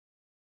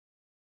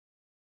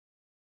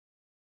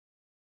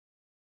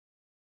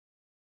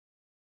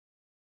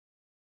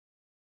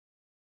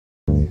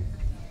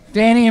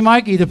Danny and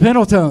Mikey, the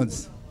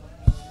Pendeltones.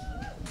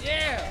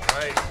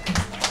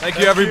 Thank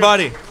you,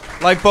 everybody.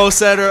 Like Bo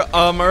said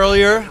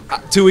earlier,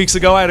 2 weeks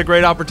ago, I had a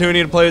great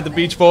opportunity to play with the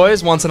Beach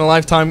Boys,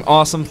 once-in-a-lifetime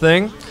awesome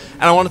thing.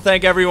 And I want to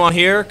thank everyone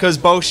here, because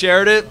Bo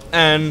shared it,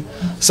 and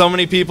so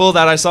many people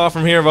that I saw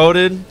from here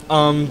voted,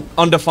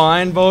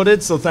 Undefined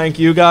voted, so thank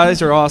you guys,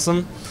 you're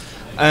awesome.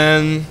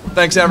 And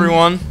thanks,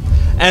 everyone.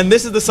 And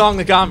this is the song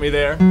that got me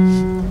there. 1,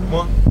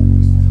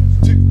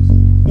 2,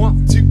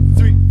 1, 2,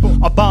 3, 4.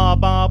 Ba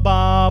ba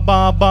ba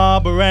ba ba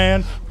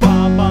baran,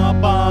 ba ba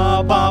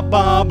ba ba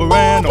ba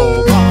baran,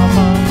 oh ba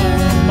ba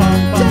ba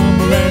ba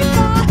baran,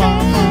 ba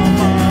ba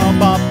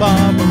ba ba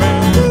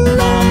baran,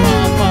 ba ba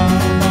ba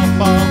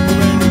ba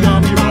baran. You got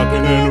me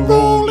rocking and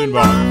rolling,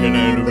 rocking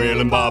and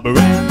reeling, ba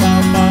baran, ba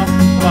ba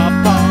ba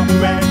ba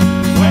baran.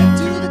 Went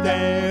to the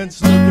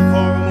dance, looking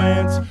for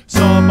romance,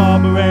 saw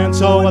Barbara Ann,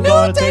 so I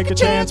thought I'd take a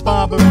chance,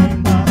 Barbara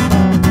Ann, ba ba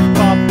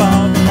ba ba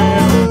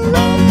baran,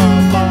 ba ba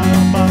ba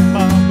ba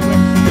ba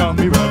baran. Got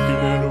me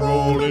rocking and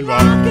rolling,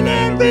 rocking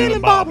and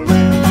reeling, Barbara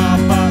Ann, ba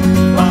ba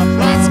ba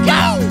ba. Let's go!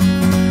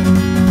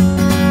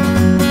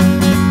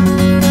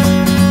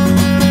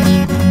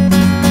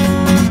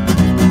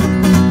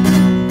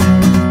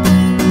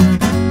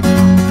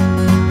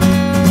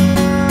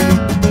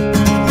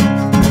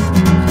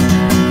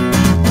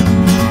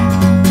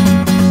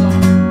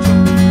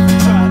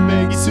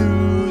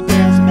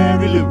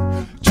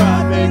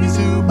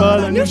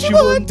 She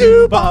wouldn't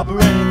do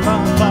Barbara Ann, ba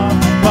ba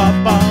ba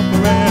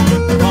Barbara Ann,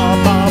 ba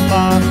ba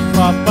ba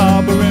ba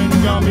Barbara Ann.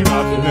 Got me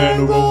rocking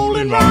and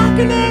rolling,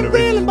 rocking and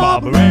reeling,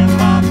 Barbara Ann,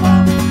 ba ba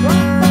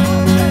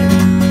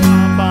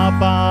ba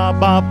ba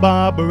ba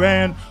Barbara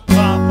Ann,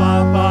 ba ba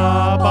ba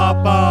ba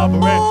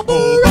Barbara Ann,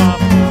 oh ba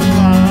ba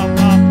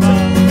ba ba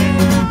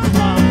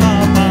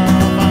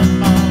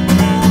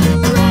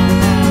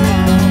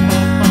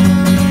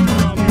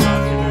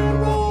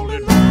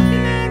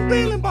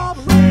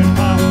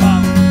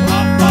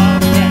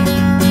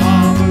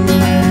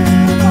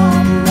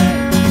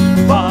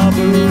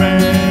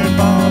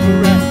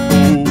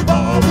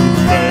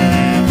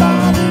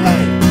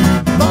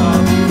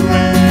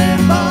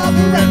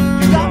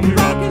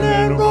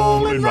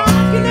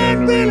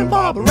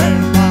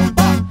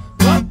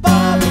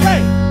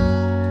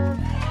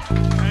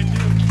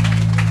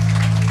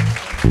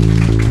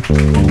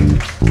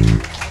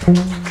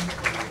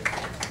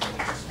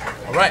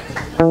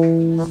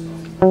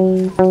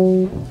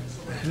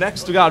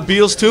Next, we got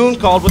Beal's tune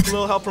called With a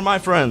Little Help from My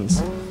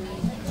Friends.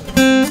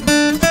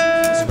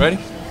 Ready?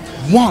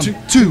 1,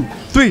 2,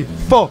 3,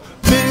 4.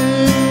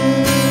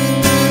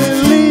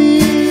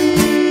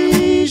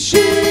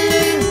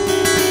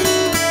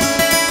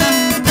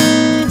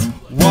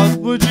 What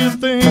would you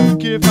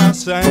think if I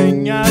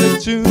sang out of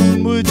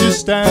tune? Would you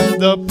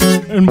stand up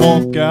and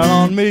walk out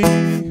on me?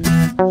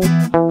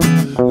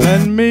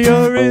 Lend me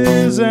your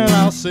ears and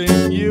I'll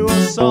sing you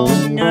a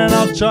song, and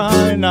I'll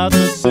try not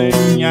to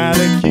sing out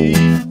of key.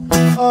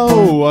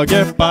 Oh, I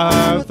get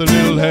by with a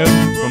little help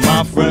from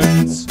my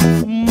friends.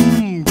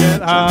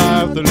 Get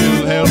high with a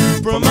little help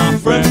from my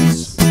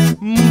friends.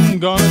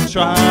 Gonna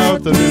try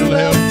with a little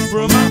help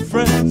from my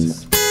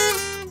friends.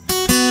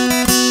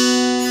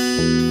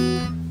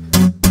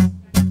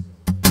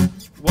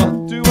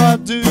 What do I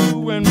do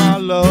when my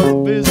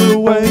love is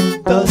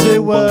away? Does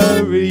it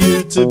worry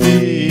you to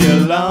be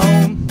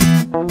alone?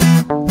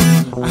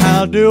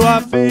 How do I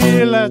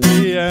feel at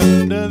the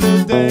end of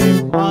the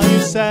day? Are you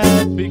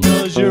sad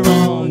because you're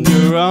on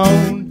your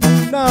own?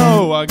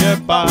 No, I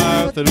get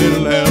by with a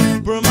little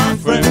help from my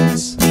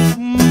friends.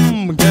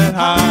 Get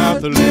high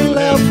with a little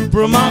help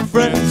from my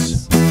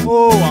friends.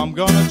 Oh, I'm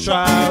gonna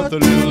try with a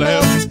little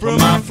help from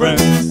my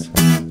friends.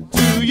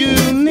 Do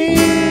you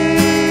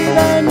need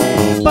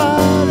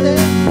anybody?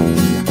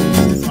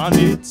 I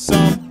need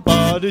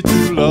somebody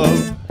to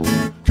love.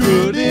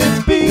 Could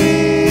it be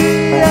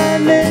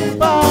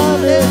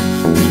anybody?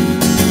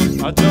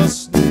 I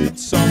just need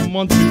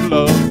someone to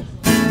love.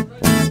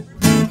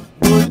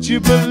 Would you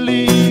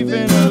believe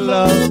in a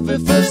love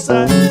at first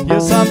sight?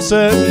 Yes, I'm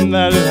certain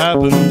that it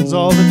happens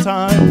all the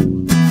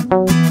time.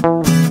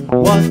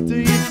 What do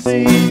you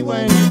see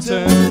when you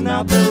turn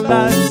out the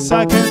lights?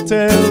 I can't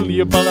tell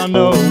you, but I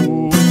know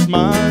it's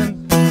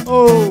mine.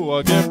 Oh,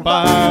 I get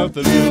by with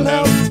a little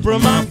help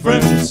from my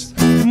friends.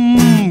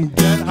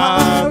 Get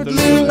high with a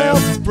little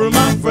help from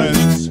my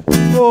friends.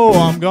 Oh,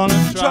 I'm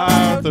gonna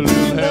try with a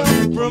little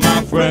help from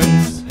my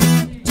friends.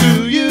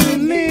 Do you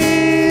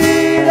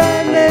need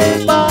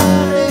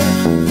anybody?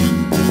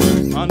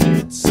 I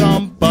need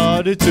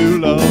somebody to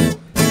love.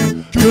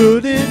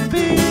 Could it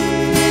be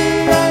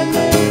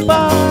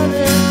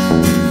anybody?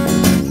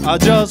 I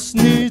just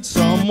need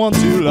someone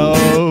to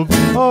love.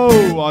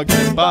 Oh, I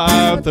get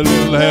by with a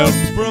little help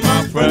from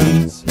my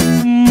friends.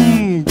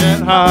 Get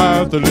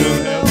high with a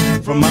little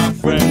help from my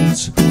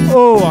friends.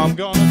 Oh, I'm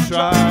gonna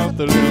try with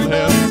a little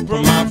help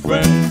from my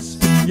friends.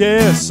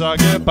 Yes, I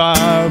get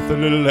by with a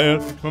little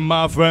help from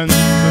my friends. A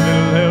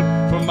little help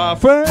from my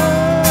friends.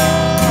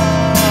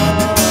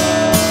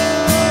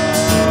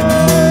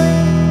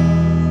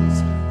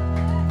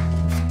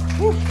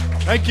 Woo.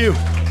 Thank you.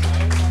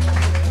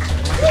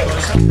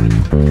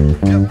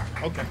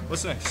 Okay,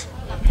 what's next?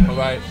 All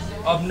right.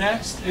 Up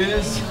next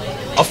is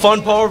a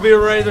fun Paul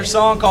Revere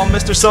song called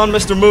Mr. Sun,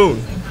 Mr. Moon.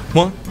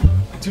 1,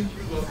 2,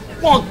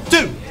 1,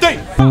 2, 3.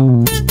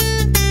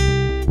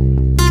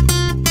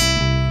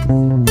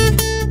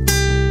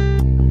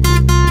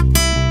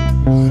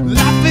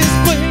 Life is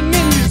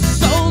bringing you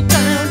so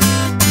down.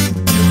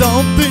 You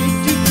don't think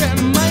you can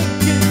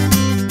make it.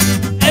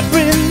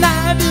 Every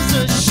night is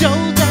a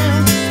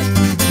showdown.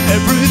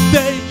 Every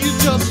day you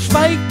just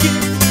fake it.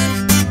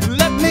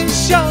 Let me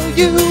show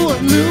you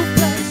a new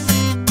place.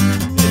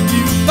 If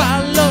you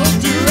follow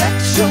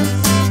directions,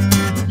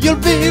 you'll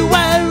be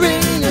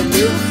wearing a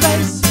new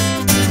face.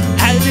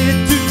 Add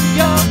it to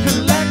your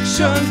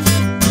collection.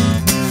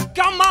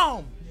 Come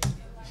on,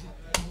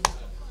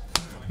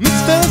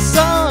 Mr.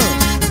 Sun,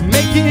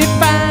 make it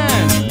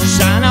fine.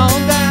 Shine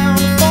on down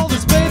for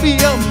this baby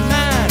of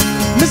mine.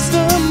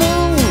 Mr.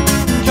 Moon,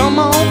 come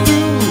on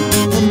through.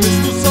 When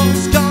Mr.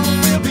 Sun's gone,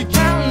 we'll be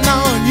counting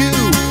on you.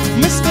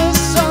 Mr.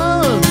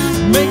 Sun,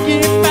 make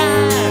it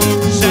fine.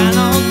 Shine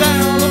on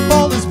down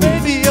for this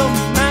baby of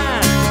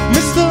mine.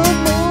 Mr.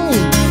 Moon,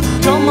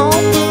 come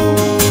on through.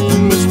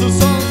 When Mr.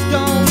 Sun's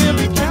gone, we'll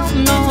be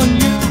counting on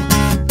you.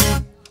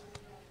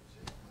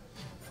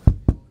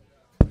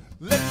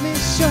 Let me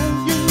show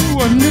you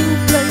a new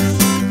place.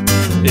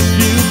 If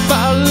you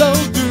follow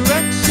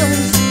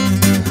directions,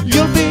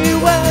 you'll be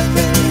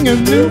wearing a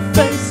new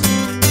face.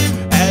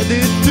 Add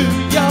it to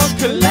your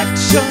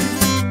collection.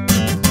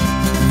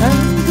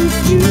 And if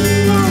you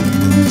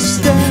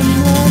understand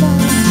what I'm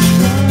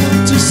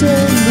trying to say,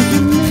 look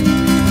at me.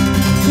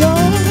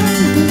 Your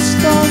hand will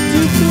start to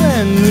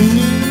blend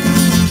anew.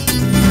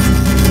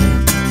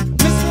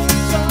 Mr.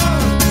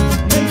 Sun,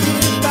 make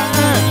it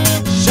fine.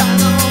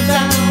 Shine on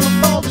down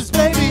for this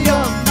baby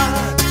of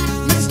mine.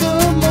 Mr.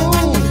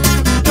 Moon,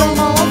 come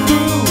on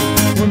through.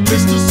 When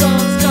Mr.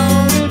 Sun's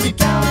gone, we'll be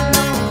counting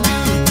on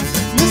you.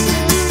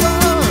 Mr.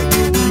 Sun,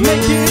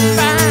 make it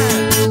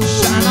fine.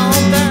 Shine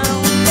on down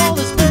for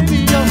this baby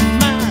of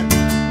mine.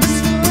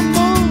 Mr.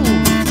 Moon,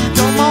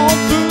 come on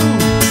through.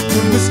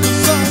 When Mr.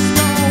 Sun's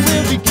gone,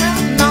 we'll be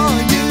counting on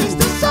you.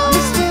 Mr.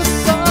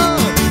 Sun,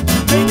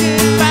 make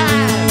it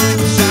fine.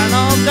 Shine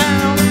on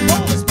down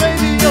for this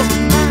baby of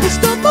mine.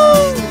 Mr.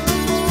 Moon,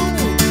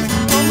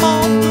 come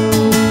on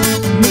through.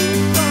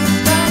 Mr. Sun's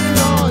counting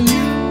on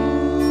you.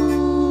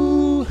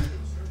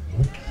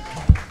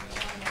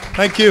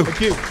 Thank you.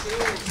 Thank you.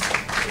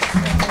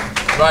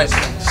 Rise.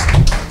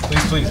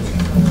 Please, please.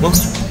 1,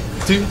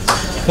 2,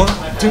 1,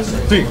 2,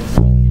 3.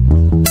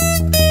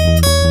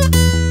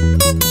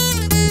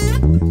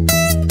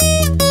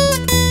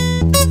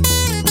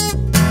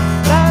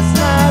 Last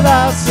night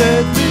I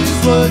said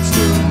these words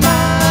to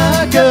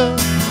my girl.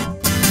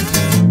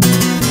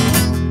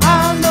 I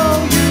know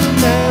you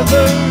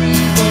never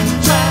even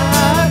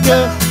tried,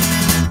 girl.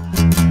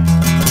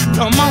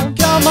 Come on,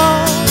 come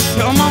on,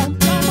 come on,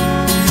 come on,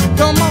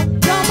 come on,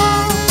 come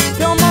on,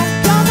 come on,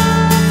 come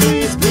on.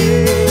 Please,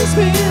 please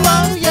me,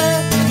 oh yeah,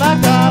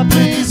 like I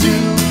please you.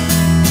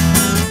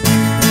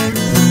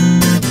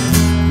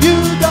 You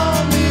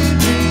don't need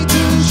me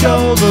to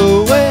show the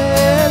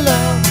way,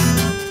 love.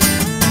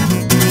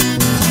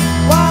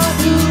 Why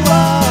do I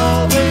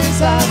always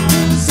have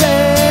to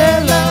say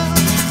love?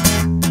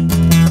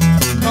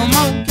 Come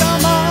on,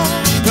 come on,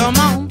 come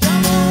on,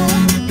 come on,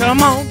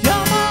 come on,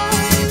 come on,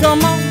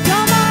 come on,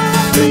 come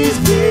on. Please,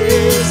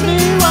 please me,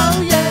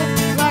 oh yeah,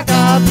 like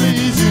I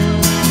please you.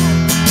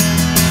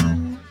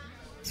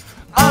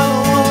 I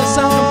don't wanna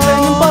sound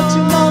complaining, but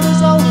you know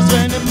there's always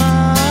rain in my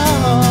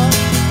heart.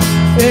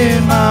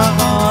 In my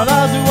heart, I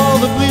do all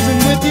the pleasing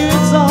with you.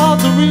 It's so hard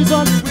to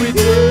reason with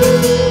you.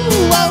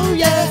 Oh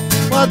yeah,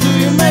 why do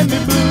you make me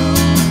blue?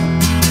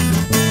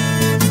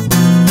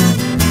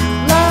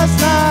 Last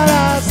night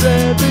I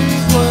said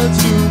these words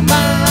to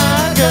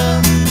my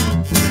girl.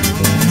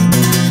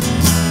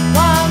 I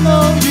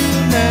know you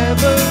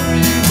never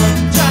even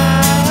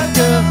tried,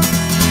 girl.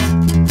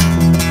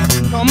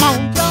 Come on,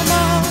 come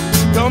on,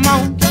 come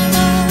on, come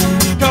on,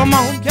 come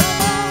on, come on,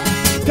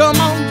 come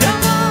on,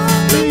 come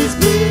on. Please,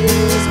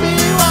 please me,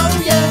 oh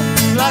yeah,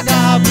 like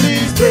I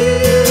please me,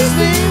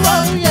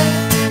 oh yeah,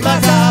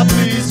 like I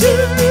please me,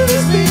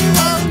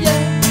 oh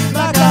yeah,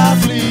 like I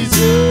please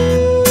you.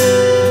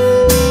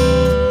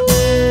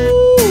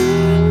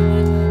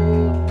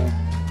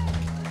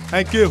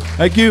 Thank you.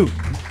 Thank you.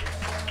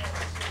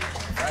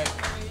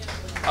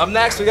 Up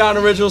next, we got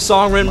an original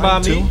song written by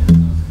me.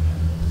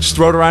 Just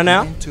wrote it right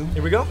now.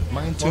 Here we go.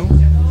 Mine too.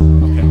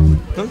 One,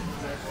 two,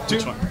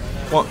 Which one?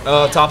 one.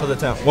 Top of the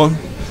town. 1,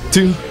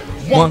 2,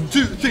 1,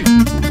 2, 3.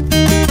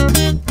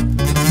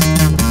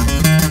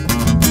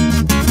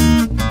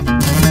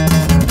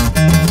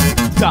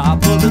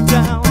 Top of the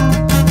town,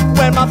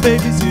 when my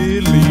baby's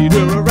here, lead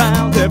her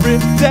around every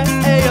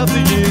day of the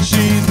year.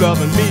 She's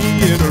loving me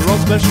in her own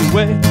special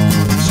way.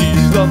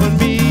 She's loving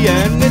me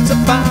and it's a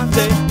fine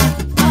day.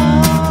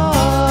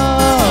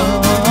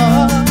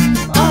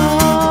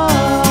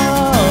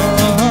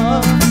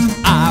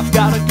 I've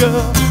got a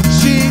girl,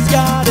 she's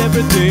got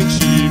everything.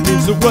 She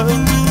means the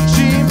world,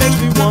 she makes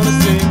me wanna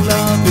sing.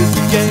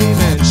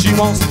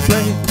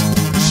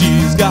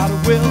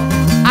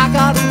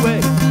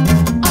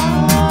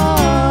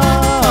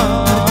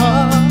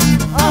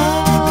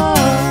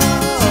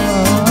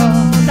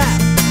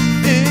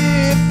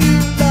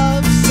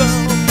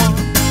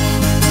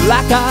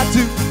 like I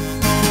do.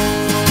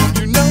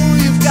 You know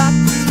you've got to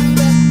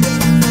let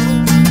them know.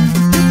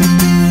 You can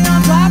be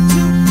on top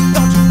too,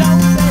 don't you know,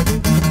 baby?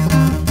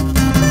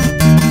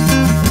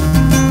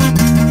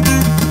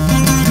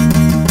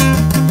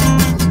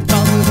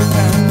 Top of the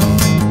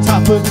town,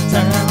 top of the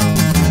town.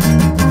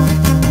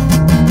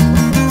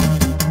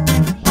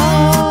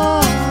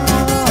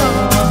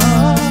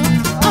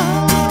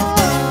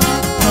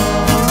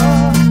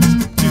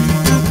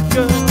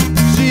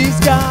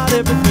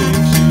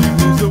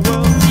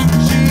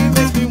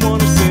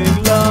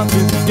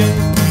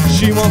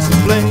 She wants to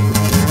play.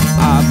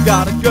 I've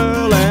got a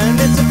girl and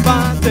it's a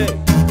fine day.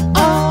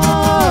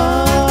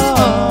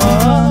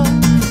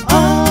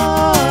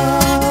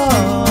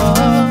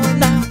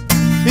 Now,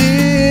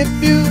 if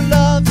you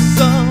love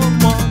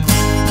someone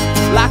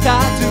like I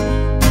do,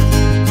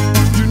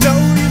 you know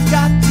you've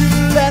got to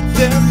let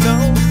them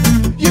know.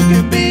 You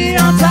can be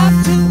on top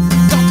too,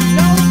 don't you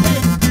know,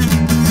 baby?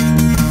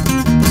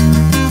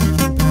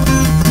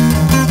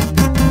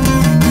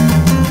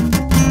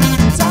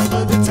 Top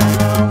of the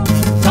town,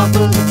 top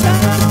of the town.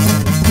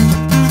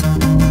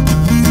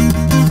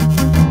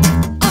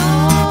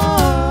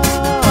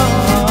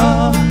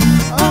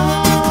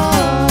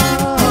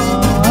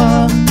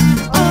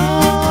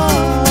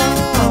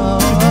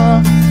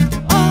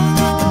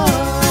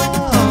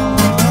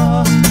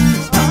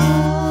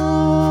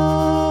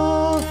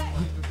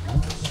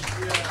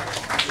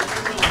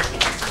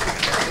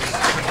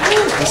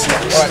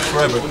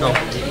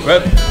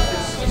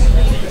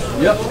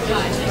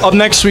 Up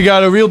next, we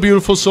got a real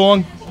beautiful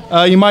song.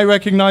 You might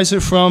recognize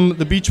it from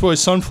the Beach Boys'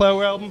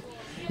 Sunflower album.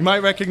 You might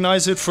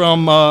recognize it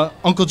from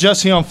Uncle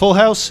Jesse on Full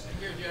House.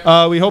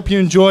 We hope you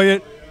enjoy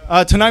it.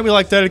 Tonight, we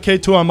like to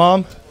dedicate to our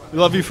mom. We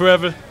love you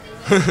forever.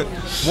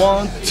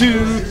 1,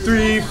 2,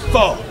 3,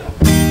 4.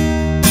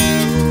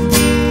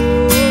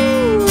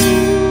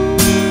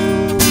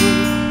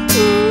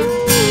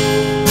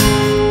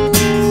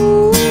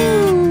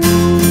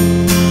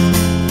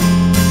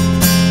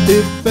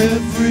 If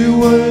every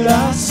word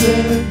I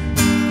said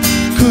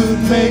could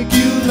make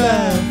you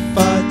laugh,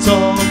 I'd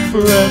talk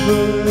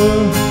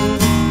forever.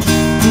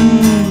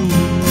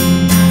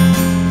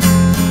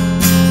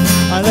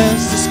 I'd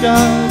ask the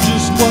sky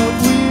just what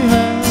we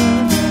have.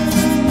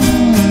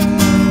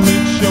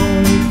 It's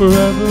shown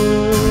forever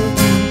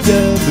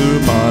together,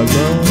 my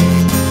love.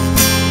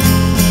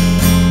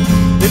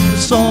 If the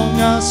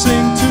song I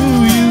sing to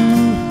you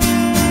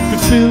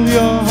could fill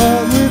your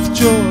heart with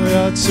joy,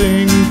 I'd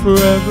sing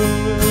forever,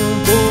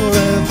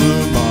 forever,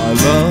 my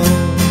love.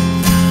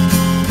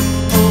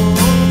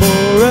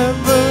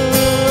 Forever,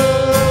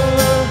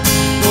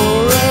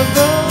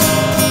 forever.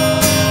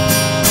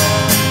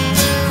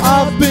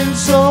 I've been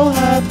so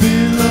happy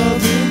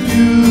loving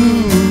you.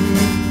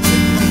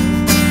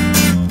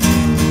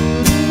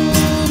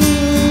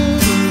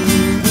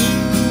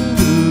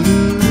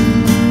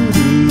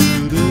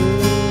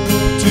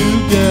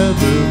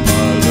 Together,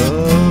 my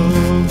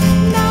love.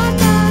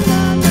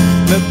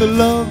 Let the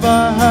love I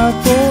have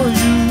for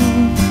you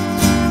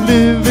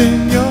live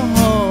in your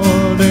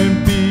heart and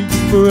beat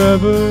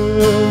forever,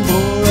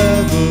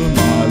 forever,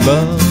 my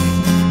love.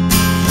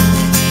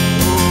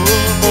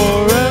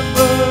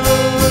 Forever,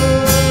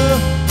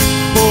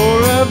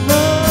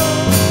 forever.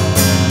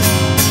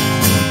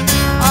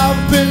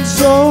 I've been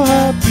so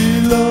happy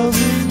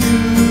loving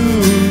you.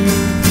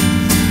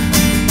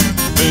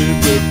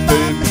 Baby,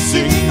 baby,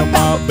 sing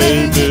about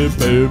baby,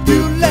 baby.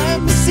 You let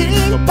me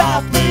sing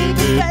about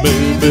baby,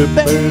 baby,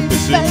 baby,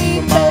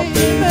 sing about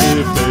baby,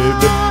 baby,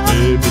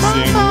 baby,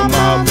 sing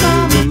about baby.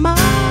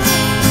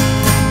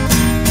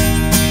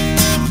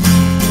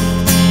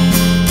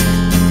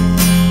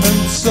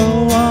 And so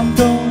I'm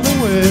going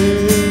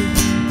away,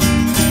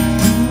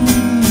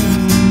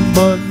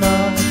 but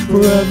not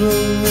forever,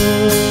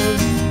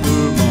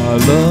 my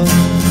love.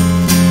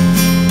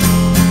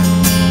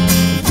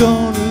 I'm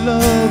gonna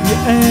love you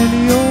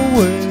any old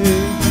way,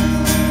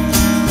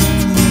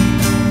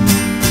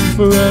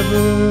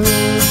 forever,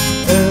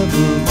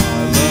 ever, my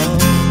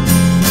love.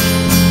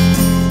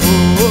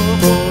 Oh,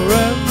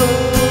 forever,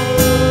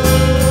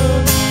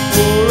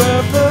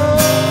 forever.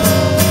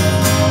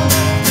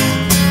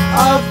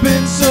 I've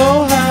been so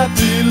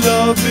happy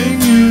loving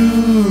you.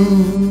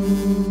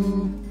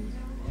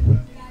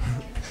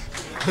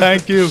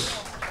 Thank you.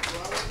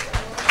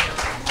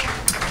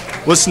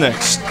 What's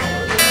next?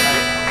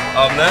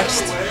 Up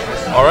next.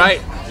 All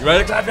right. You ready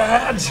to clap your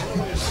hands?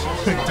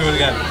 Do it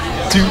again.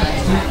 2,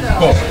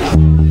 4.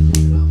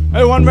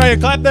 Everyone ready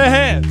to clap their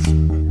hands?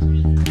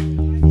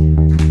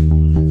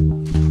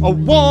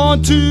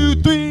 1, 2,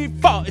 3,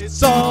 4.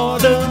 It's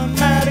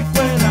automatic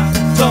when I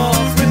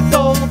talk with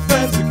old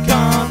friends. The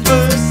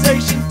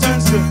conversation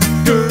turns to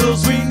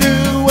girls we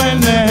knew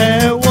when their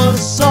hair was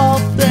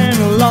soft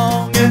and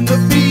long, and the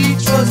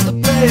beach was the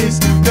place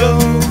to go.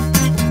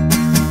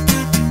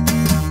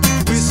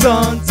 With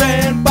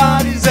suntan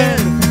bodies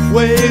and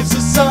waves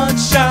of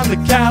sunshine, the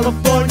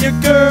California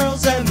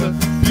girls and the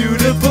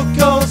beautiful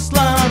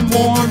coastline,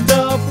 warmed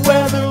up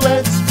weather.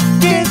 Let's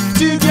get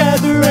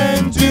together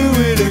and do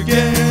it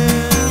again.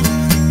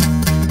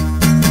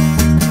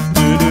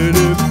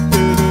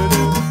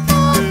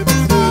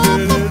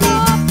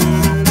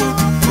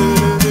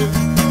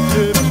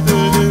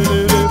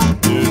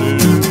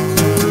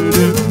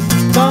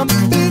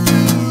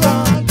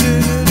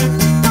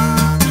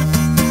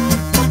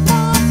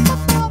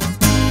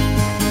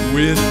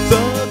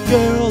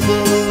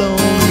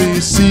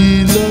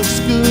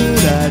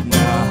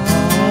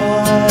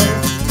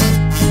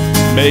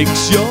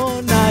 makes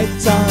your night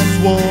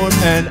times warm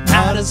and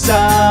out of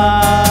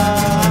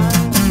sight.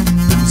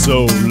 Been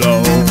so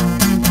long,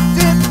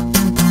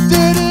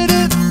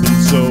 been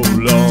so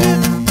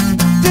long,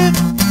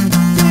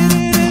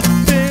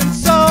 been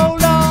so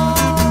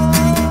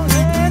long.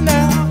 Hey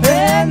now,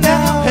 hey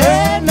now,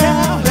 hey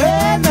now,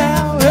 hey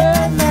now,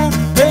 hey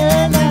now,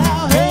 hey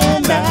now,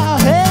 hey now,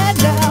 hey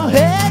now,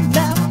 hey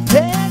now,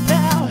 hey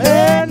now,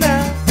 hey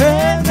now,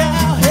 hey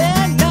now,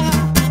 hey now.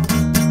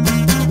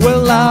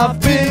 Well, I've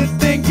been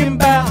thinking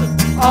about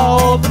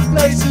all the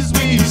places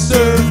we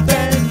surfed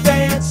and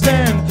danced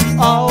and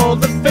all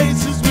the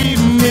faces we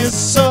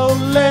missed. So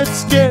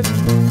let's get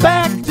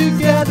back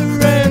together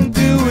and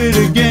do it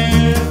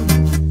again.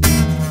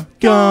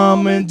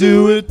 Come and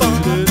do it.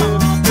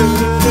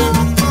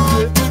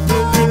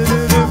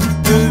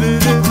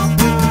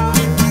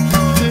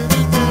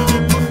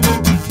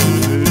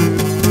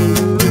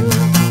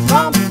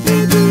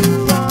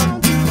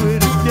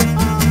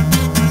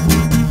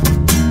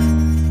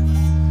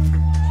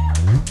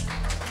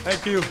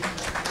 Thank you.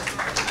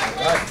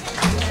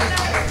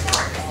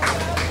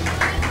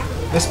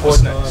 This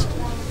boy's next.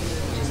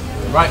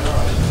 Right.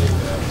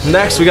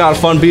 Next, we got a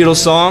fun Beatles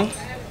song.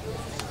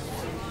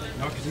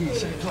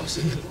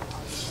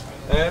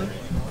 And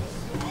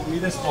me,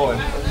 this boy.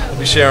 We'll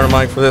be sharing a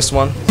mic for this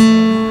one.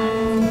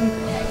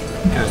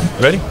 Okay.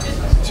 Ready?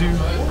 2,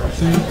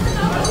 3.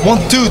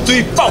 1, 2,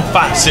 3, 4,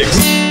 5,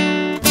 6.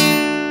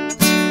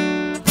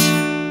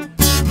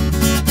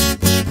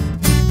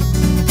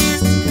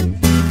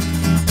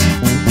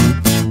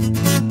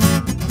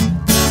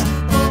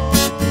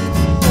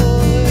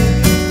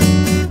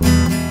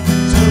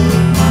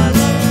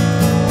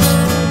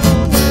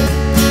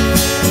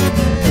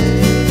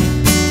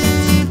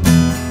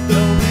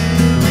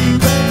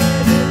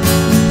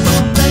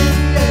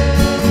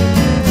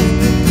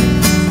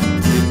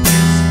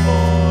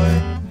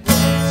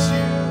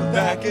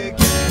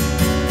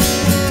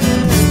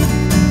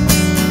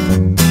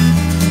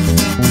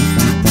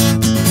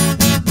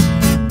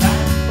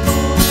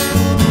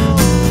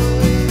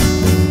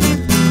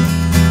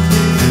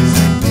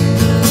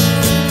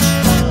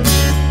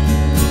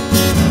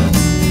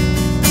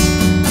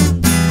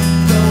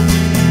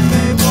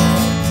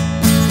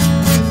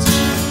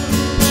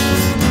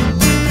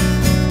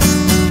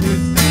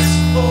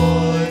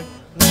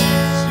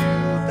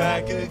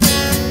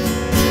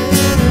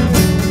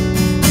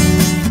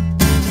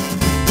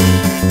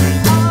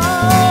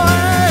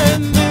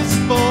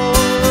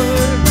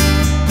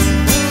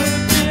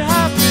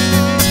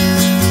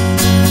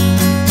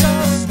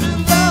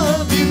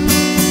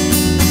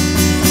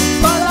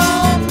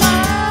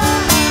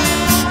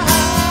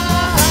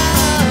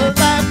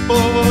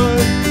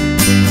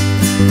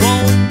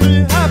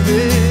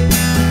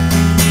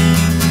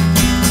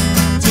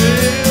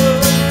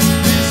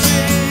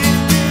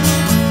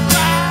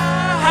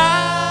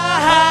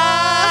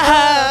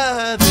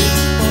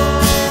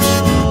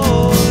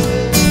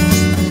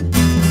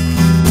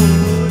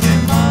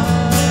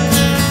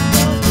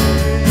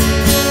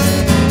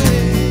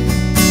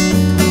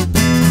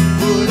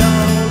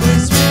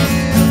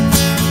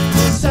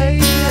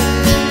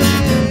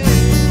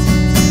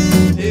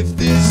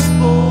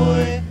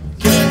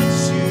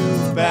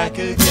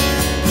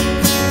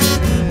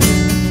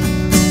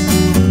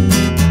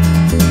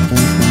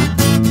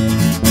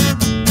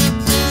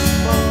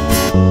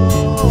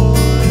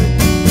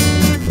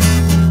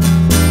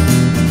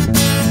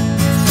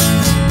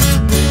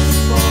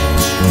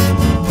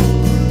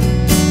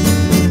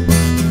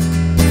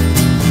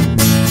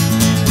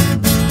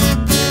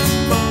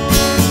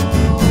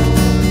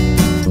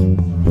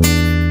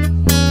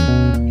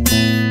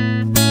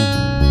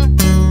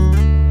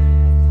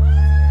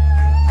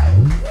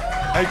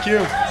 Thank you.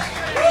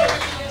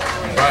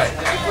 Right.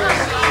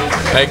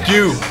 Thank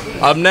you.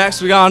 Up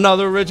next, we got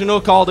another original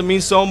called It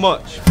Means So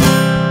Much. 1,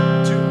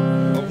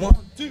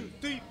 2,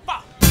 3, 4.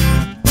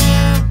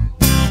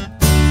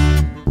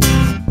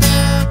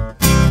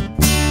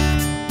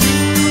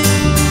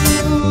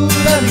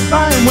 Let me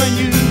crying when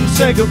you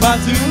say goodbye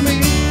to me.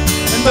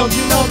 And don't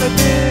you know that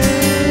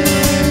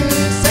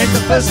this ain't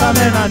the first time,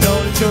 and I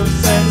know that you're as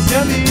sad as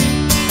can be.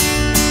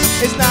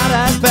 It's not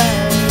as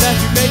bad as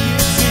you make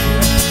it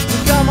seem. So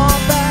come on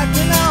back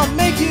and I'll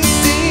make you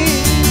see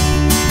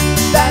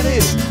that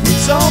it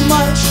means so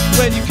much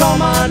when you call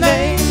my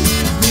name.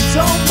 Means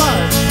so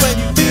much when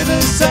you feel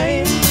the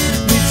same.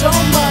 Means so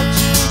much.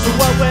 So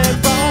what went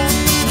wrong?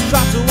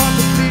 Tried to want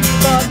to be,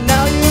 but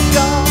now you're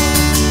gone.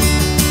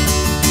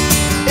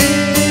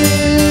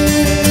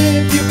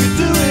 If you could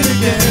do it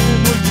again,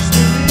 would you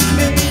still leave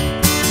me?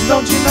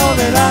 Don't you know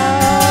that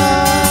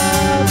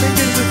I think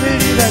it's a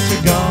pity that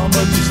you're gone,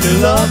 but you still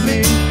love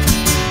me.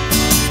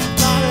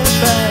 Not as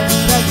bad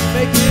as you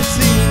make it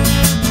seem.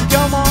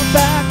 Come on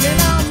back and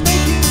I'll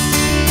make you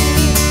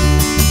see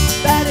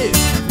that it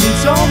means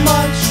so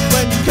much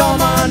when you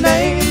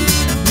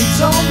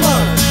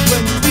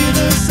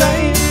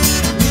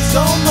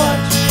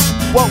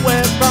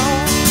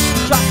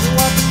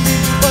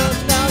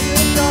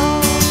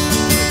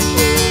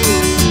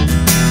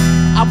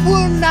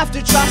have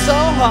to try so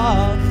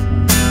hard.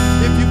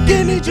 If you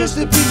give me just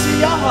a piece of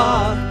your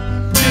heart,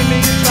 give me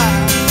a try,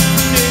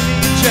 give me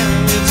a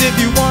chance. If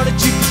you want it,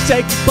 you can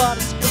take it, but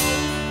it's go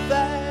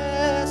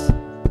fast.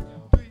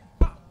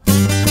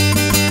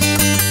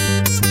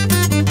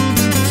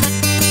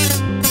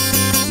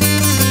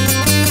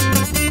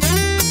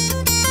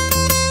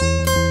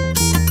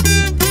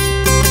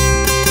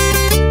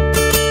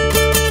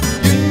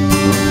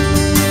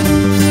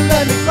 You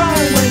let me cry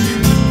when you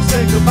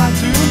say goodbye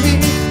to me.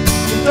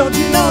 Don't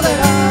you know that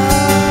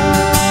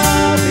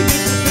I begin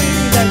to see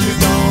that you're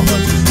gone,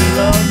 but you still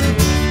love me?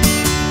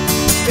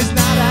 It's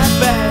not as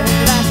bad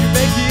as you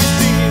make it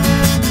seem.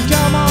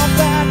 Come on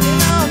back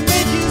and I'll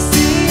make you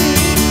see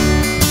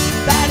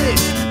that it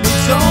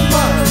means so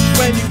much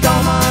when you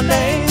call my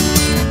name,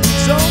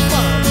 so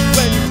much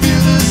when you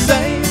feel the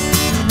same,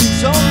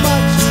 so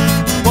much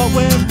what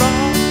went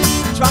wrong.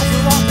 Tried to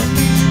walk with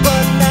me,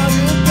 but now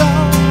you're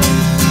gone.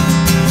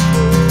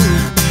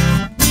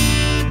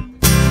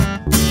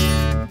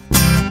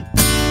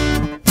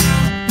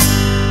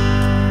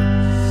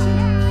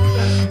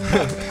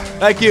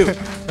 Thank you.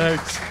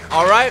 Thanks.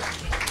 All right.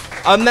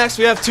 Up next,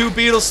 we have two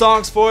Beatles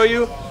songs for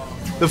you.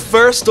 The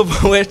first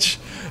of which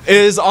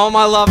is All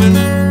My Lovin'.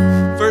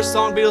 First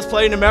song Beatles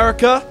played in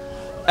America,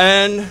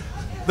 and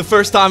the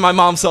first time my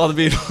mom saw the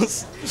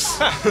Beatles.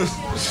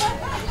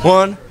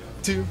 1,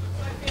 2.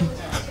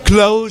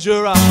 Close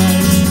your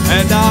eyes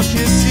and I'll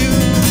kiss you.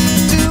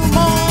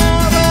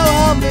 Tomorrow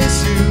I'll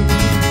miss you.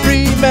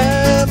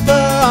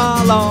 Remember,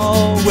 I'll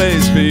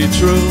always be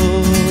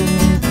true.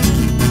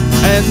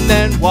 And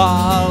then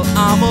while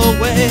I'm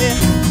away,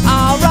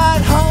 I'll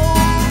ride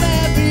home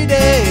every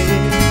day,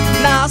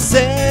 and I'll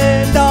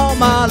send all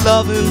my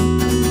loving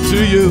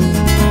to you.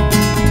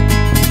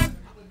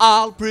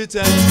 I'll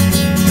pretend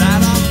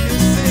that I'm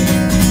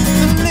kissing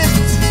the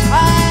lips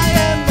I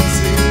am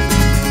missing,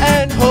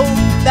 and hope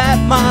that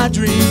my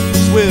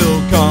dreams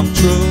will come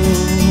true.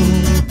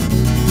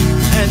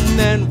 And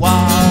then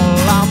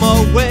while I'm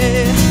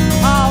away,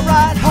 I'll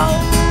ride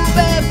home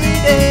every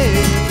day,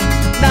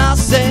 and I'll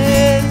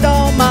send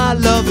all my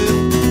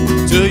loving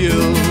to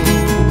you.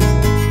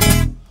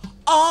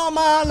 All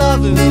my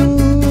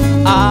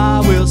loving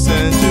I will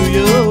send to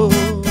you.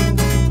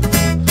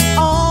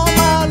 All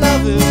my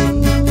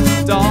loving,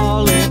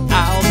 darling,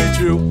 I'll be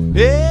true.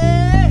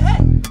 Yeah.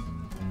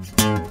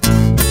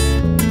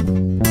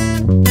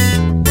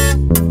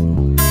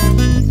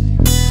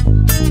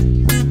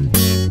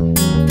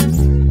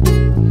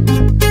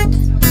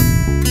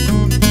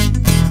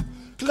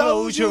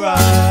 Close your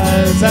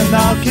eyes and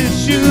I'll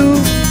kiss you.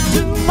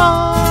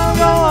 Tomorrow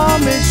I'll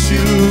miss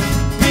you.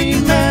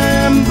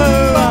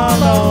 Remember,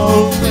 I'll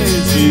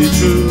always be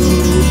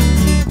true.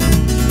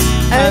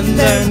 And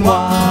then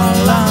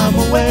while I'm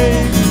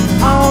away,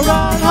 I'll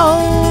ride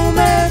home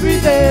every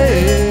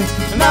day,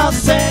 and I'll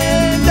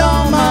send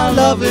all my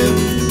loving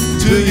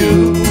to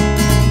you.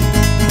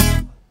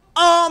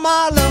 All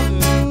my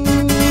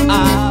loving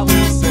I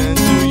will send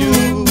to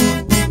you.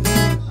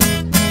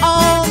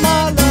 All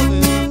my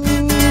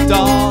loving,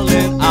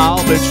 darling,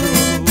 I'll be true.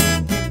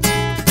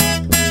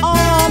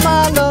 All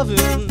my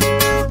loving,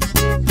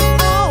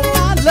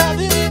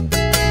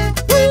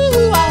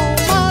 ooh, all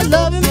my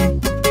loving,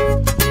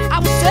 I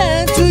will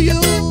send to you.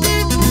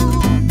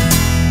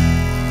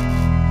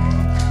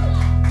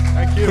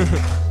 Thank you.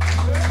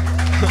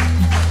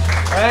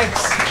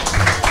 Thanks.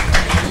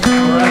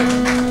 All right.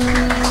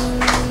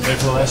 Ready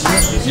for the last one?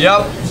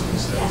 Yep.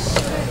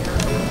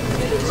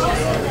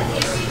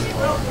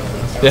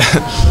 Yeah.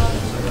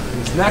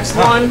 Next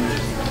one,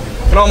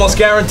 I can almost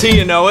guarantee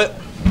you know it.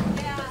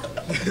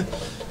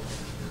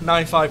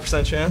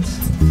 95% chance.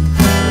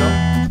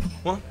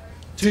 1,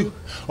 2.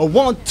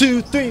 1,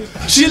 2, 3.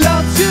 She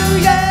loves you,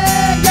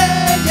 yeah,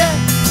 yeah, yeah.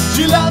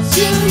 She loves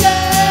you,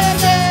 yeah,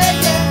 yeah,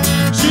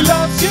 yeah. She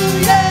loves you,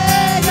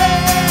 yeah,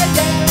 yeah,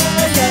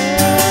 yeah,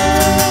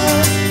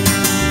 yeah.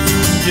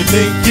 You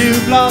think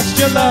you've lost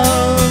your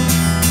love?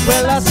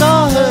 Well, I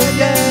saw her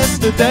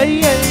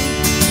yesterday.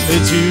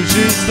 It's you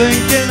she's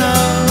thinking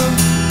of,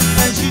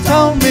 and she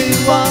told me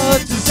what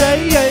to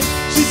say.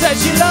 She said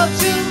she loves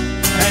you,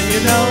 and you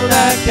know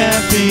that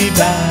can't be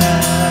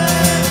bad.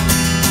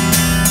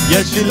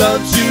 Yes, she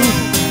loves you,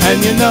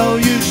 and you know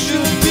you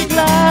should be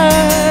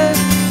glad.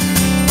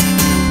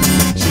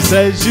 She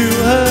says you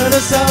hurt her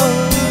so,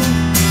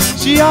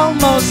 she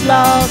almost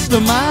lost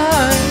her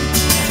mind.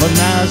 But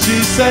now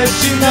she says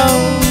she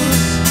knows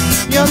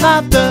you're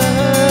not the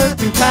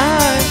hurting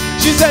kind.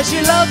 She says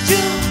she loves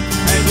you,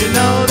 and you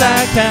know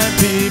that can't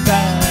be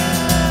bad.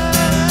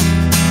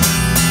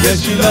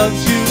 Yes, she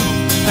loves you,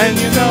 and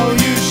you know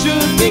you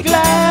should be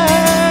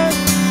glad.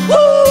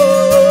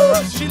 Woo!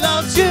 She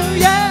loves you,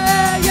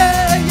 yeah,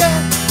 yeah,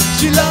 yeah.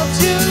 She loves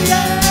you,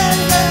 yeah,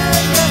 yeah,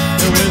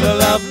 yeah. And with a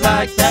love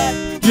like that,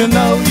 you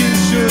know you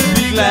should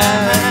be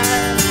glad.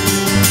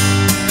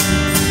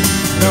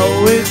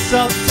 No, it's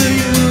up to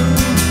you.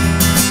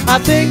 I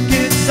think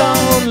it's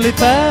only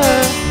fair.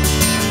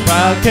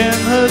 Pride can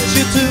hurt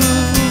you too.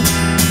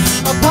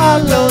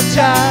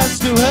 Apologize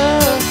to her,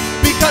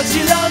 because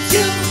she loves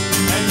you,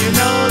 and you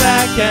know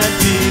can't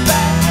be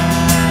bad.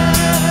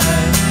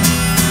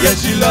 Yeah,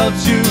 she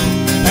loves you,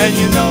 and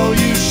you know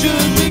you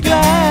should be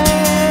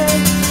glad.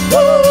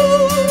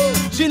 Woo!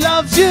 She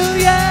loves you,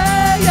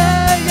 yeah,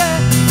 yeah, yeah.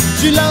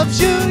 She loves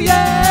you,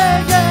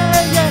 yeah,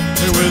 yeah,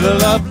 yeah. And with a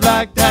love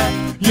like that,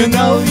 you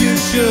know you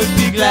should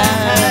be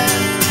glad.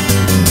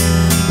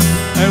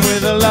 And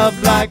with a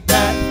love like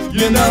that,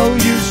 you know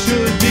you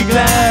should be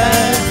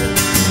glad.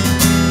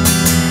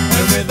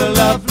 And with a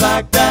love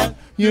like that,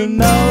 you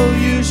know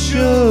you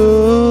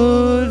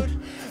should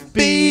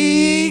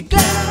be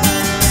glad.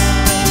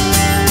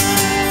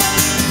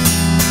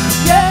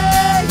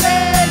 Yeah,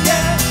 yeah,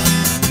 yeah.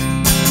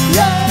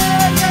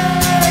 Yeah,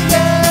 yeah,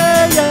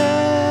 yeah,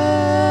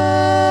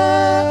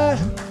 yeah.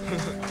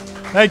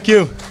 Thank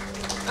you.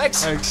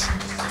 Thanks. Thanks.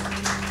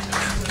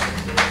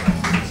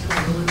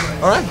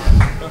 All right.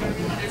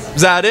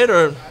 Is that it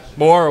or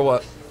more or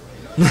what?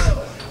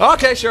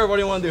 Okay, sure. What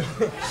do you want to do?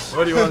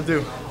 What do you want to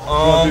do?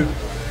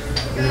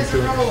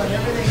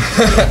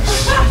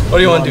 What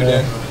do you want to do,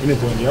 Dan? You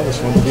didn't do any Elvis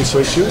one. Did you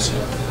suede shoes?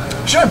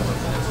 Sure.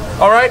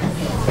 All right.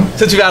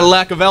 Since we've had a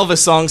lack of Elvis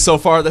songs so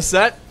far this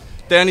set,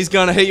 Danny's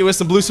gonna hit you with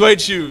some blue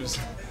suede shoes.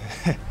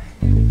 1,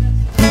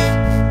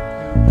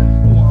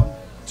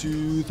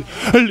 2, 3.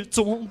 It's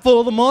 1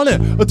 for the money,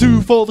 a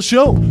 2 for the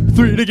show,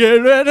 3 to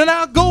get ready.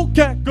 Now go,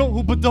 cat,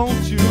 go, but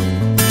don't you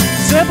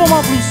step on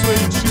my blue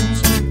suede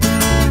shoes.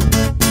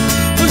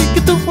 Well, you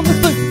can do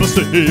anything but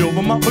stay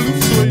over my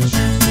blue suede shoes.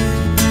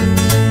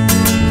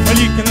 And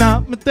you can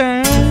knock me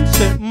down,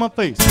 step in my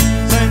face,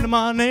 saying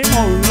my name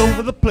all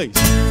over the place.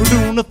 We're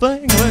doing the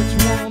thing that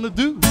you wanna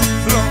do.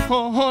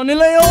 Oh, honey,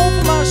 lay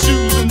over my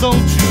shoes and don't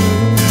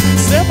you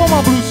step on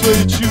my blue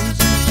suede shoes.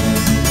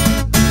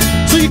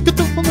 So you can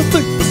do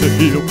anything but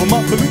stay over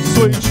my blue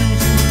suede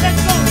shoes.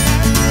 Let's go!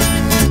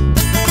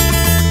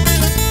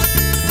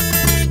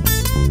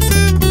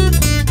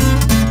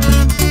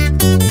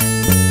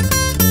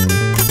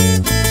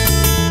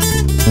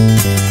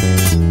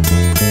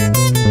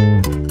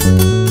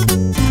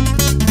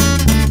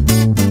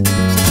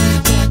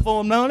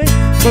 Money,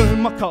 burn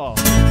my car,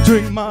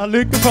 drink my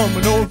liquor from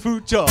an old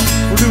fruit jar.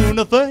 We're doing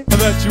the thing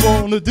that you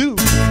wanna do.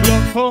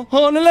 Look,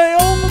 honey, lay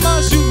over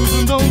my shoes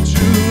and don't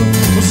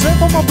you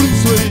step on my blue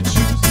suede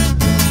shoes.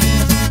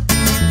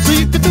 So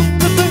you can do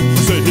the thing,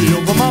 stay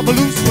over my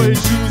blue suede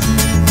shoes.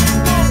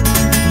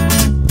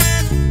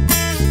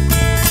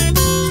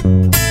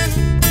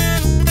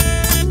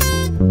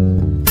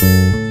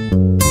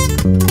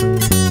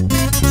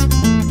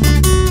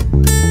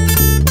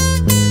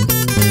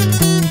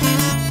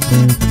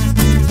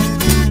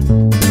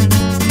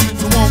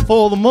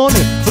 For the money,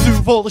 a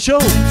 2 for the show,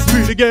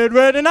 3 to get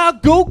ready. Now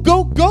go,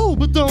 go, go,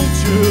 but don't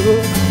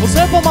you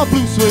step on my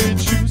blue suede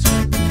shoes.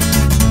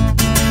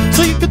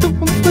 So you can do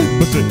one thing,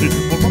 but stay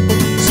on my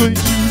blue suede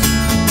shoes.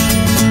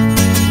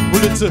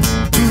 Well, it's a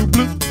blue,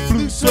 blue,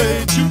 blue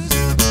suede shoes.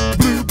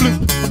 Blue, blue,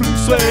 blue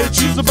suede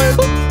shoes.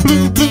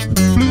 Blue, blue,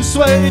 blue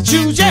suede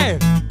shoes, yeah.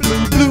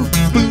 Blue, blue,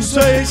 blue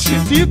suede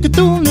shoes. You can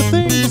do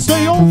anything, but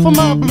stay on for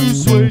my blue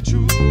suede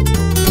shoes.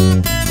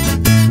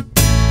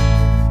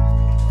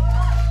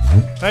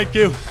 Thank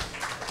you.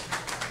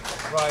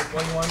 Right,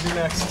 what do you want to do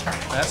next?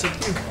 That's up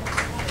to you.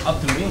 Up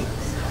to me.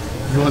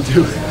 You want to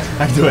do?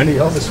 I can do any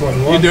Elvis one.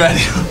 You do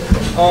any? You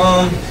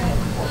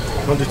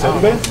want to do Teddy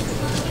Bear?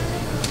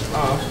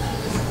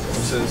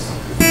 This is.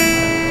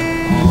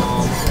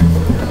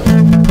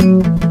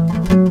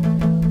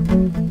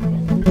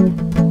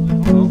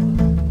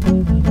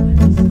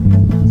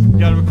 You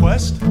got a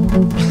request? You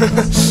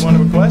want a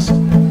request?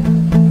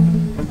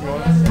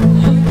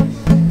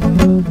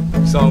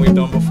 Song we've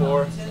done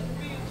before.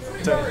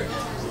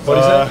 What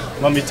is that?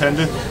 Let me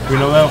tender. We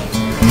know that.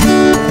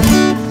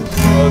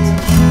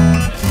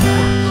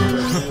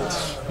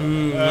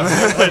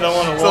 I don't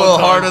want to. It's a little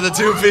harder than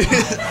 2 feet.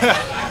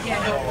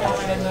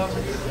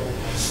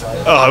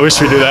 Oh, I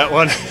wish we knew that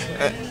one.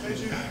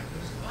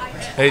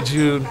 Hey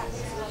Jude.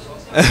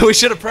 We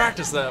should have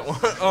practiced that one.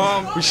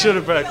 We should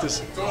have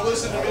practiced. Don't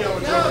listen to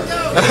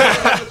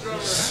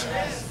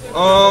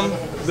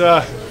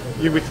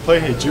me, We could play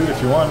Hey Jude if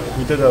you want.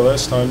 We did that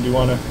last time. Do you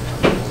want to?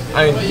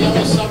 I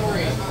mean,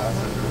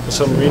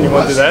 Submarine, you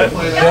want to do that?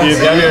 yeah.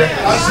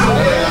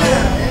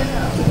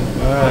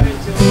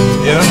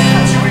 Yeah.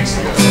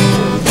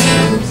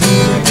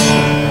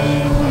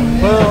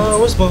 Well, I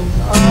was born.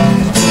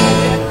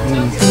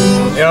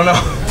 You don't know.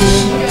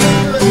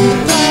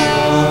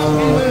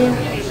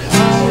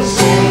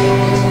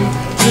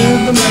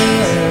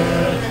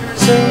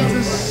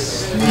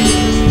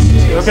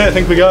 Okay, I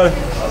think we got it.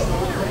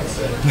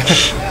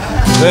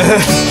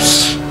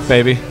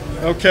 Maybe.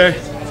 Okay.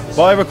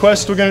 By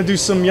request, we're gonna do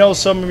some Yellow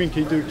Submarine.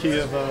 Can you do a key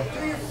of?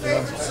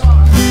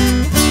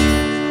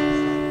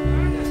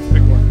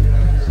 Pick one.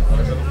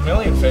 There's a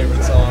million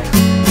favorite songs.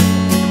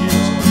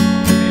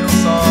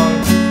 Beatles song.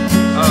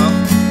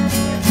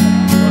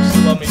 What's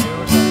the Love Me Do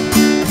or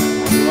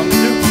something? Love Me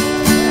Do?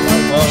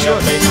 Well, sure.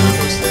 Basically,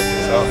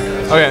 so.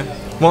 Okay.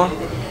 1,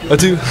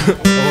 2,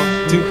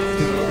 1, 2.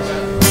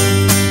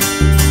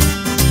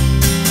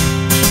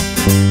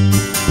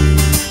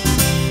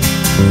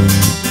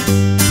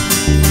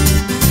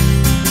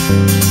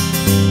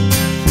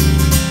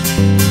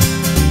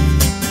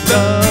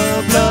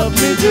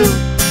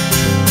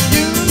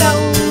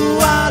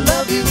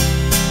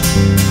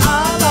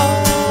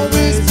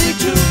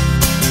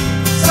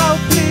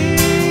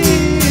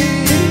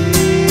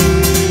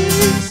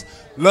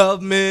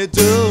 love me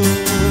do.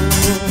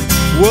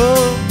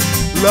 Whoa,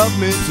 love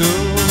me do.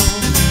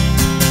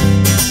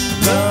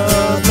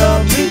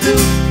 Love me do.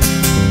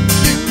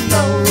 You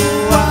know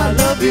I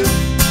love you.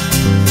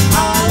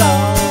 I'll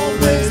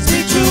always be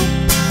true.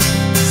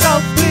 So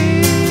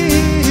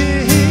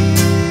please,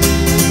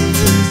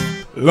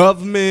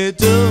 love me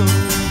do.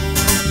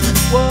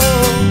 Whoa,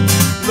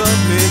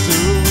 love me do.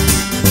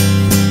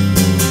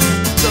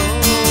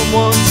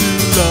 Someone to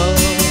love,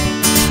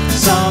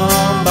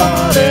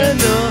 somebody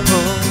new.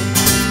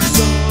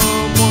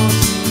 Someone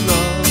to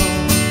love,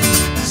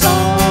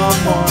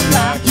 someone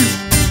like you.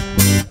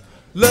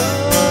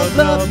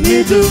 Love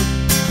me do.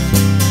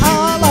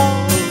 I'll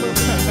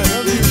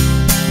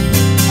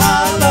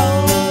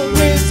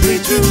always be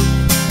true.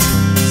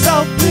 So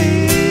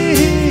please,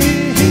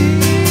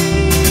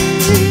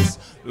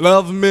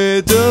 love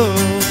me do.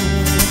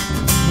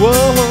 Whoa,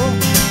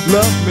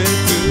 love me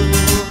do.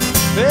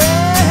 Hey,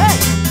 hey.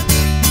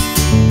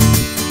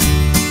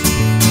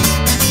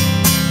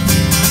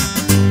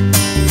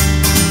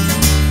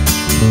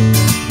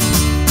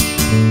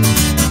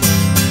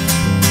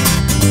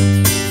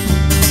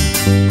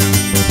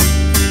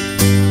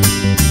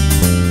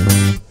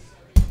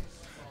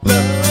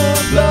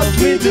 Love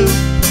me do.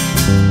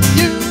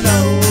 You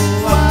know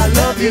I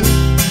love you.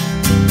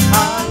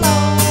 I'll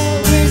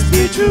always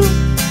be true.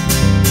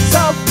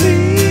 So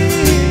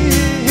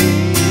please,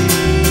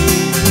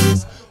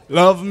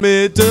 love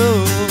me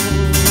do.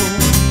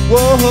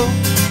 Whoa,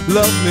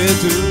 love me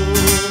do.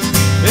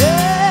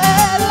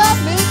 Yeah,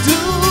 love me do.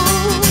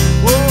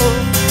 Whoa,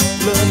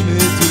 love me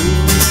do.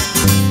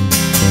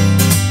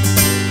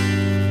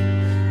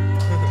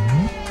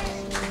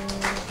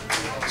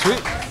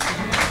 Sweet.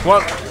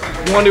 What?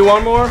 You want to do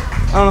one more? I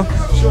don't know.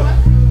 Sure.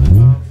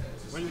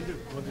 What do you do?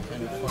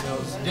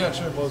 Yeah,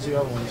 sure. What was the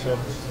other one you said?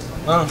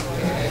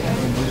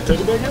 Did you take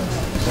it back yet?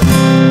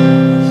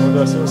 What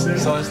did I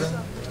say?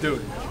 Do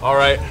it. All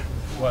right.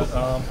 What? I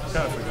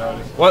kind of forgot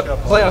it. What?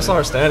 Play I Saw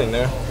Her Standing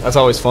There. That's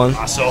always fun.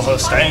 I saw her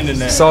standing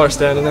there. Saw her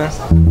standing there. I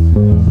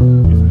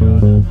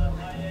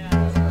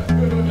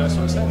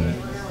saw her standing there.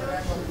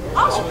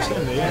 I saw her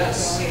standing there,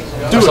 yes.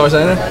 Do I Saw Her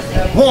Standing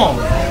There? 1,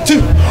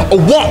 2.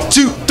 1,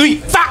 2, 3,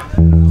 5.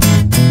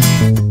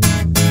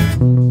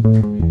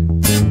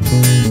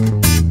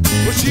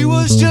 Well, she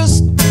was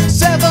just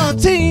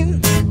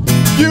 17.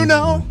 You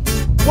know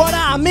what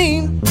I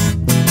mean.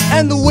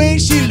 And the way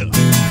she looked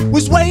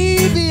was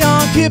way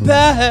beyond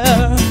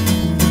compare.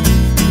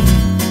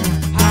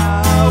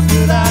 How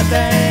could I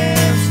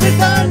dance with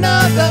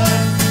another?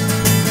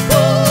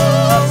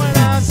 Oh, when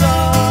I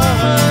saw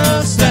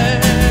her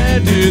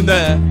standing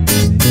there.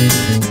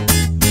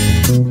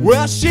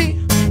 Well, she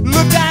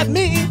looked at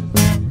me,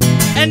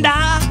 and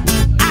I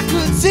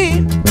could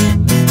see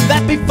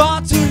that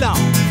before too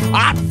long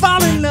I'd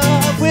fall in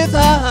love with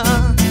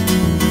her.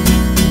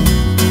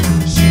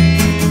 She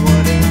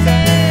wouldn't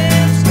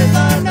dance with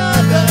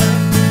another.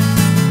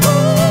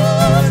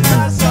 Oh, and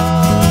I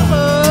saw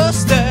her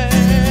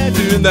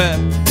standing there.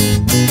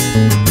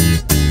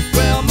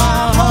 Well,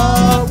 my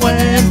heart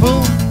went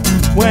boom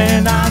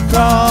when I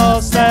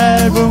crossed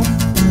that room,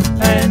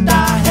 and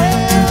I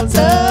held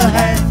her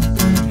hand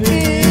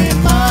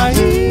in my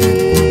hand.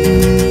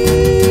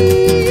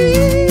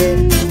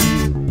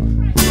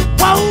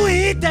 Whoa,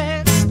 we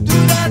danced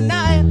through the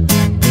night,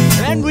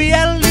 and we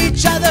held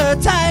each other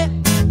tight.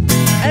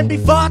 And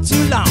before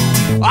too long,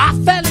 I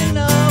fell in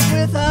love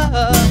with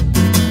her.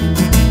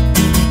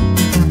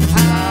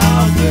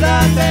 How could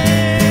I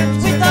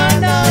dance with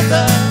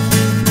another?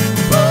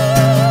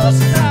 Oh,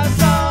 since I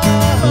saw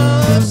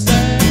her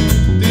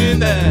standing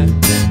there.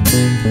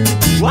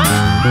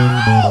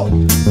 Wow!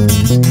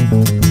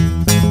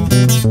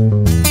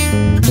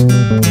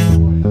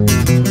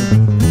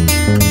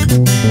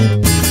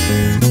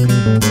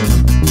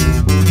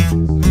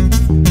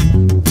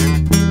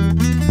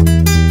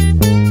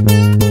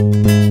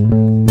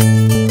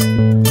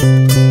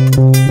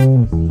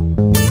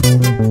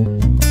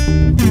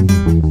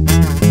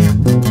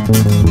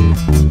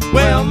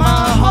 Well,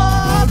 my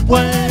heart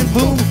went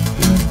boom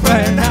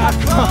when I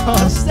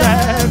crossed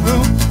that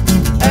room,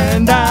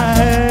 and I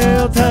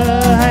held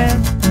her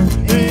hand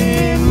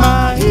in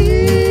my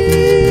hand.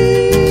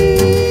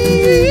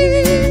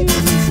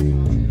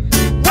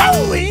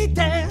 Oh, we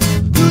danced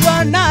through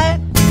the night,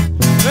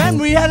 and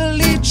we held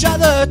each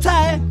other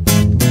tight.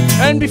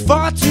 And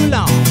before too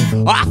long,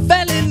 I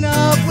fell in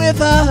love with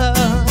her.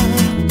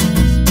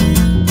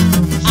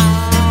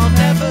 I'll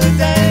never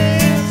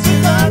dance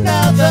with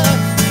another.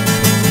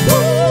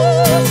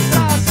 I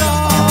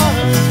saw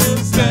her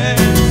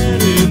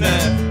standing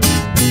there.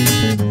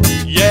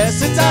 Yes,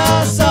 since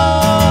I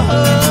saw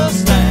her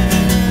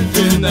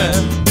standing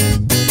there.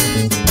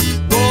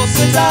 Oh,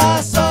 since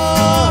I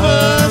saw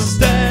her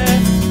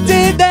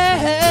standing there.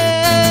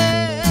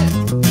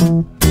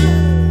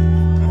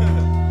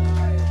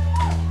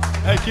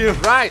 Thank you.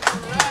 Right.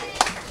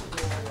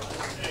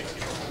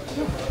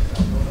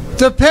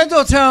 The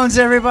Pendeltones,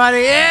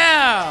 everybody,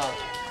 yeah!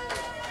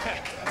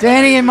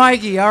 Danny and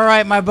Mikey. All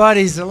right, my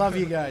buddies. I love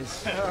you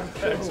guys.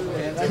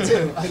 I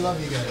too. I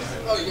love you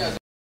guys.